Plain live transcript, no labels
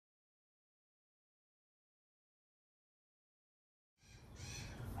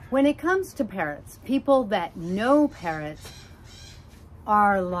When it comes to parrots, people that know parrots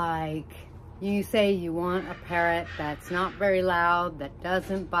are like, you say you want a parrot that's not very loud, that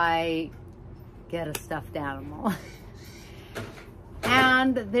doesn't bite, get a stuffed animal.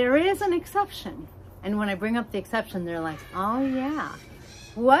 And there is an exception. And when I bring up the exception, they're like, oh yeah.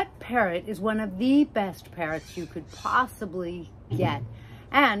 What parrot is one of the best parrots you could possibly get?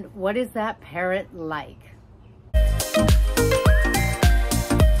 And what is that parrot like?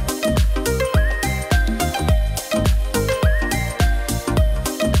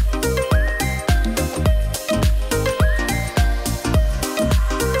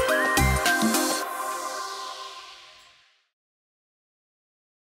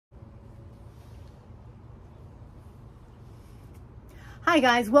 Hi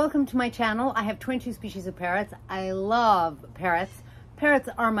guys, welcome to my channel. I have 22 species of parrots. I love parrots. Parrots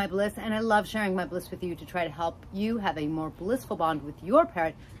are my bliss, and I love sharing my bliss with you to try to help you have a more blissful bond with your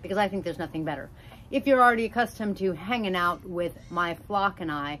parrot, because I think there's nothing better. If you're already accustomed to hanging out with my flock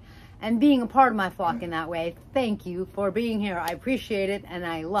and I, and being a part of my flock in that way, thank you for being here. I appreciate it, and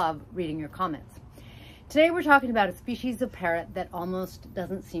I love reading your comments. Today we're talking about a species of parrot that almost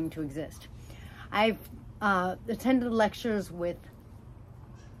doesn't seem to exist. I've attended lectures with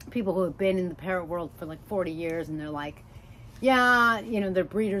people who have been in the parrot world for like 40 years, and they're like, yeah, you know, they're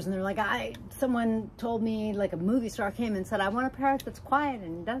breeders, and they're like, someone told me, like a movie star came and said, I want a parrot that's quiet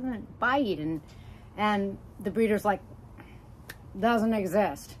and doesn't bite, and the breeder's like, doesn't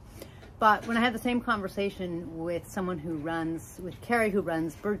exist. But when I had the same conversation with someone who runs, with Carrie, who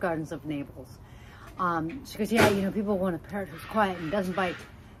runs Bird Gardens of Naples, she goes, yeah, you know, people want a parrot who's quiet and doesn't bite.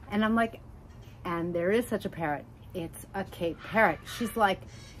 And I'm like, and there is such a parrot. It's a Cape Parrot. She's like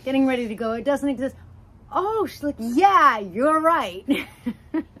getting ready to go, it doesn't exist. Oh, she's like, yeah, you're right.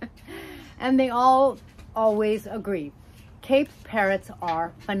 And they all always agree. Cape Parrots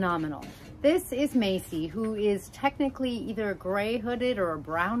are phenomenal. This is Macy, who is technically either a gray-hooded or a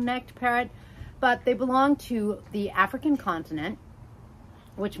brown-necked parrot, but they belong to the African continent,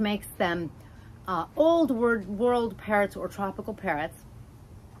 which makes them old world parrots or tropical parrots.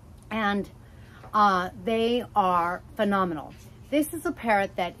 And they are phenomenal. This is a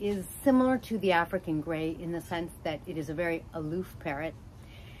parrot that is similar to the African gray in the sense that it is a very aloof parrot.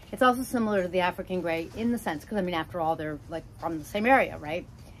 It's also similar to the African gray in the sense, because I mean, after all, they're like from the same area, right?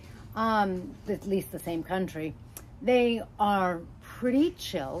 At least the same country. They are pretty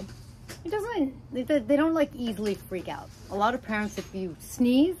chill. They don't like easily freak out. A lot of parents, if you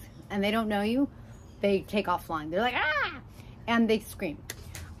sneeze and they don't know you, they take off flying. They're like, ah, and they scream.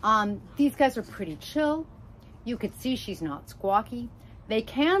 These guys are pretty chill. You could see she's not squawky. They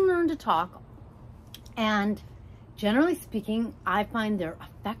can learn to talk, and generally speaking, I find they're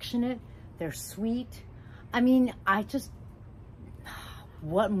affectionate, they're sweet. I mean,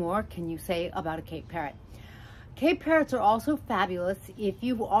 what more can you say about a Cape Parrot? Cape Parrots are also fabulous if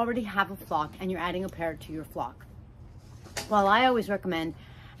you already have a flock and you're adding a parrot to your flock. Well, I always recommend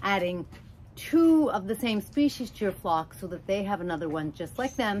adding 2 of the same species to your flock so that they have another one just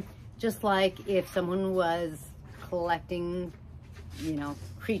like them. Just like if someone was collecting, you know,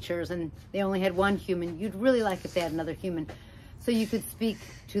 creatures and they only had one human, you'd really like if they had another human, so you could speak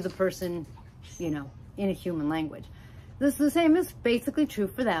to the person, you know, in a human language. This is the same is basically true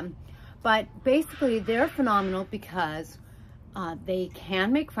for them, but basically they're phenomenal because they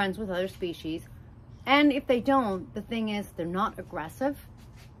can make friends with other species, and if they don't, the thing is they're not aggressive.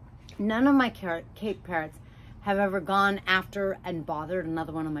 None of my Cape Parrots have ever gone after and bothered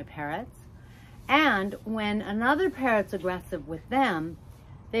another one of my parrots. And when another parrot's aggressive with them,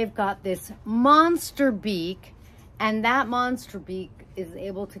 they've got this monster beak, and that monster beak is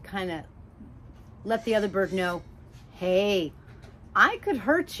able to kind of let the other bird know, hey, I could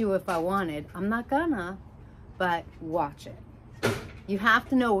hurt you if I wanted. I'm not gonna, but watch it. You have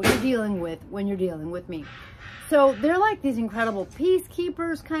to know what you're dealing with when you're dealing with me. So they're like these incredible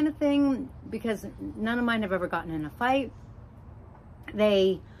peacekeepers kind of thing, because none of mine have ever gotten in a fight.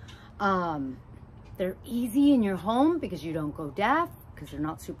 They're easy in your home because you don't go deaf, because they're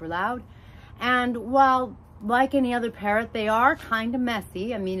not super loud. And while like any other parrot, they are kind of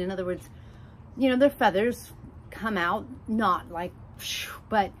messy. I mean, in other words, you know, their feathers come out, not like,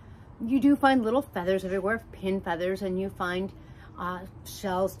 but you do find little feathers everywhere, pin feathers, and you find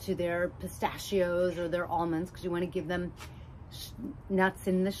shells to their pistachios or their almonds, because you want to give them nuts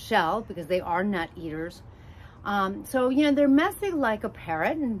in the shell because they are nut eaters. So, you know, they're messy like a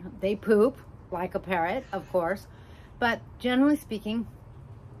parrot, and they poop like a parrot, of course. But generally speaking,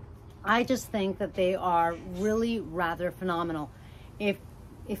 I just think that they are really rather phenomenal. If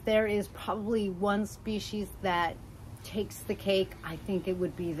there is probably one species that takes the cake, I think it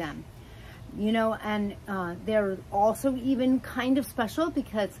would be them. You know, and they're also even kind of special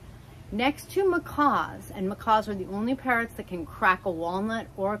because next to macaws, and macaws are the only parrots that can crack a walnut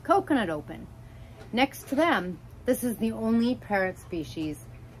or a coconut open. Next to them, this is the only parrot species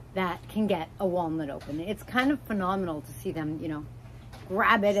that can get a walnut open. It's kind of phenomenal to see them, you know,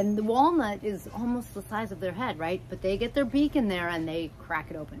 grab it, and the walnut is almost the size of their head, right? But they get their beak in there and they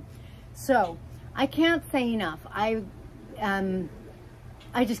crack it open. So I can't say enough. I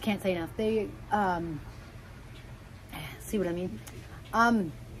just can't say enough. They, see what I mean?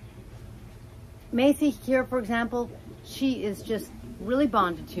 Macy here, for example, she is just really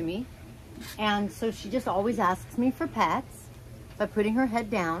bonded to me. And so she just always asks me for pets. By putting her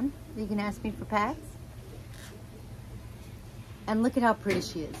head down, you can ask me for pets. And look at how pretty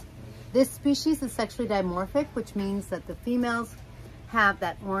she is. This species is sexually dimorphic, which means that the females have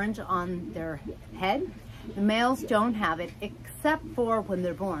that orange on their head. The males don't have it, except for when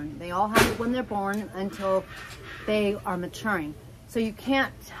they're born. They all have it when they're born until they are maturing. So you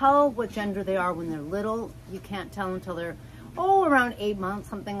can't tell what gender they are when they're little. You can't tell until they're, around 8 months,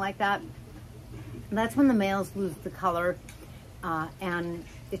 something like that. And that's when the males lose the color, and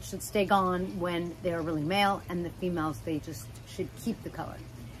it should stay gone when they're really male, and the females, they just should keep the color.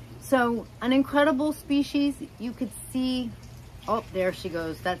 So an incredible species. You could see, oh, there she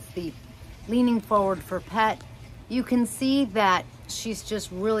goes. That's the leaning forward for pet. You can see that she's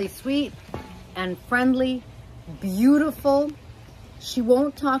just really sweet and friendly, beautiful. She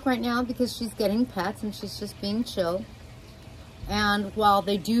won't talk right now because she's getting pets and she's just being chill. And while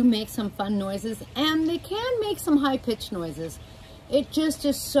they do make some fun noises, and they can make some high-pitched noises, it just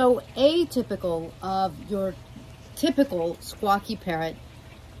is so atypical of your typical squawky parrot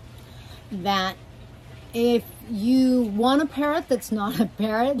that if you want a parrot that's not a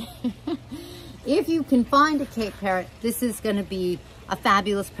parrot, if you can find a Cape parrot, this is going to be a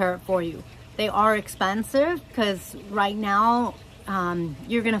fabulous parrot for you. They are expensive because right now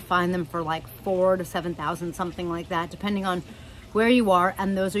you're going to find them for like $4,000 to $7,000, something like that, depending on where you are,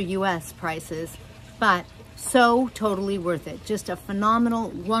 and those are US prices, but so totally worth it. Just a phenomenal,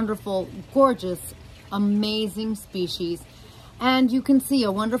 wonderful, gorgeous, amazing species. And you can see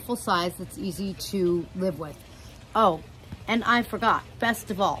a wonderful size that's easy to live with. Oh, and I forgot, best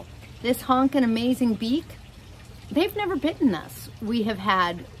of all, this honkin' amazing beak, they've never bitten us. We have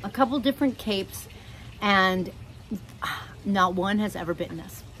had a couple different capes and not one has ever bitten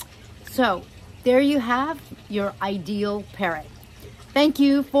us. So there you have your ideal parrot. Thank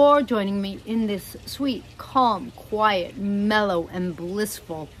you for joining me in this sweet, calm, quiet, mellow, and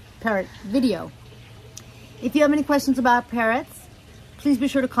blissful parrot video. If you have any questions about parrots, please be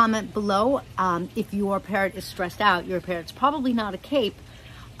sure to comment below. If your parrot is stressed out, your parrot's probably not a Cape,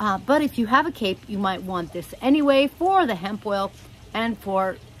 but if you have a Cape, you might want this anyway for the hemp oil and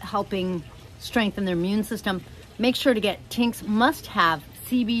for helping strengthen their immune system. Make sure to get Tink's must-have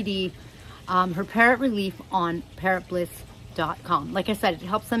CBD, her parrot relief on parrotbliss.com. Like I said, it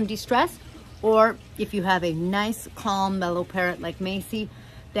helps them de-stress, or if you have a nice, calm, mellow parrot like Macy,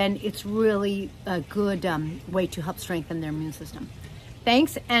 then it's really a good way to help strengthen their immune system.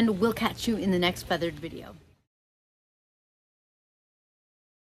 Thanks, and we'll catch you in the next feathered video.